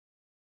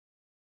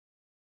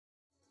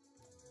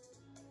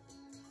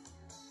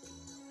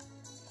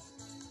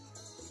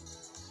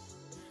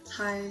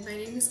Hi, my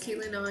name is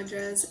Katelyn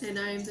and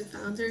I am the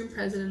founder and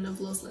president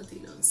of Los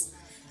Latinos.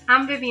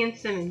 I'm Vivian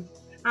Simmons.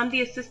 I'm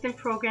the Assistant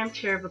Program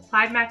Chair of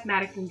Applied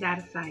Mathematics and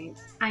Data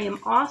Science. I am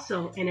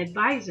also an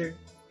advisor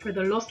for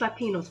the Los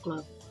Latinos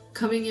Club.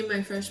 Coming in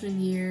my freshman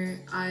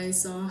year, I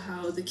saw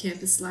how the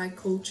campus lacked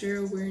culture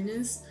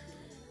awareness.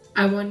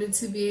 I wanted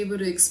to be able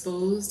to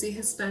expose the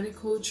Hispanic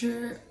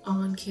culture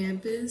on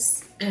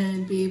campus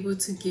and be able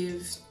to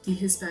give the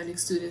Hispanic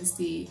students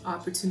the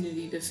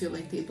opportunity to feel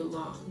like they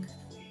belong.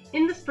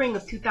 In the spring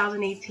of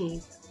 2018,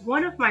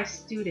 one of my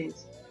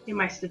students in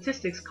my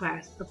statistics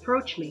class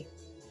approached me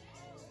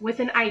with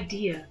an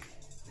idea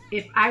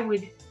if I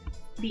would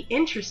be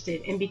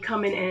interested in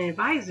becoming an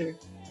advisor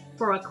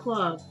for a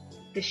club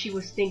that she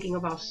was thinking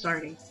about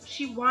starting.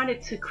 She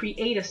wanted to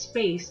create a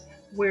space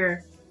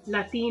where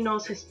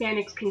Latinos,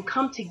 Hispanics can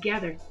come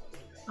together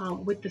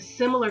with the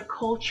similar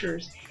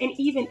cultures and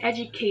even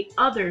educate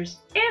others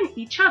and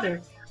each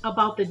other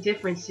about the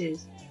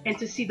differences and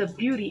to see the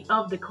beauty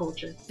of the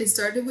culture. It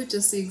started with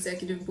just the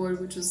executive board,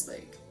 which was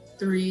like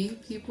 3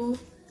 people,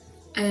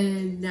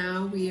 and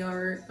now we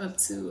are up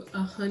to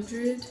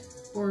 100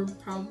 or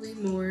probably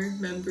more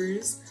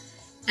members,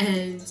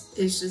 and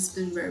it's just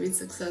been very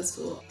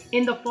successful.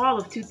 In the fall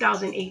of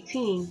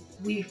 2018,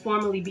 we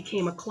formally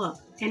became a club,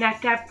 and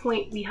at that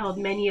point we held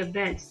many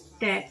events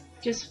that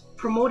just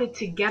promoted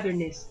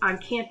togetherness on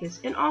campus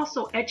and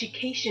also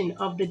education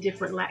of the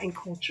different Latin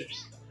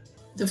cultures.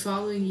 The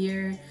following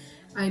year,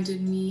 I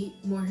did meet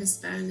more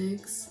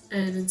Hispanics,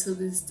 and until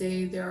this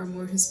day, there are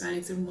more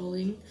Hispanics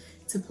enrolling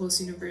to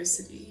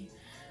post-university.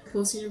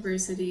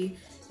 Post-university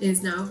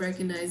is now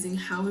recognizing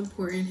how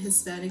important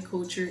Hispanic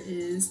culture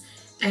is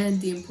and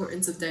the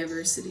importance of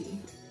diversity.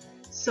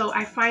 So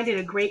I find it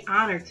a great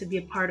honor to be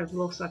a part of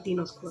Los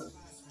Latinos Club.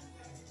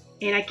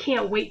 And I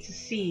can't wait to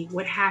see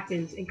what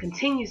happens and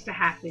continues to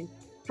happen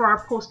for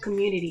our post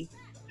community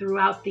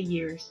throughout the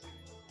years.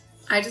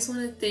 I just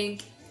want to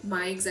thank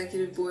my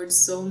executive board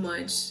so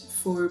much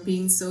for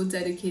being so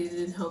dedicated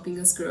in helping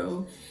us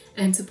grow,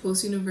 and to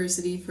Post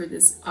University for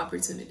this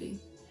opportunity.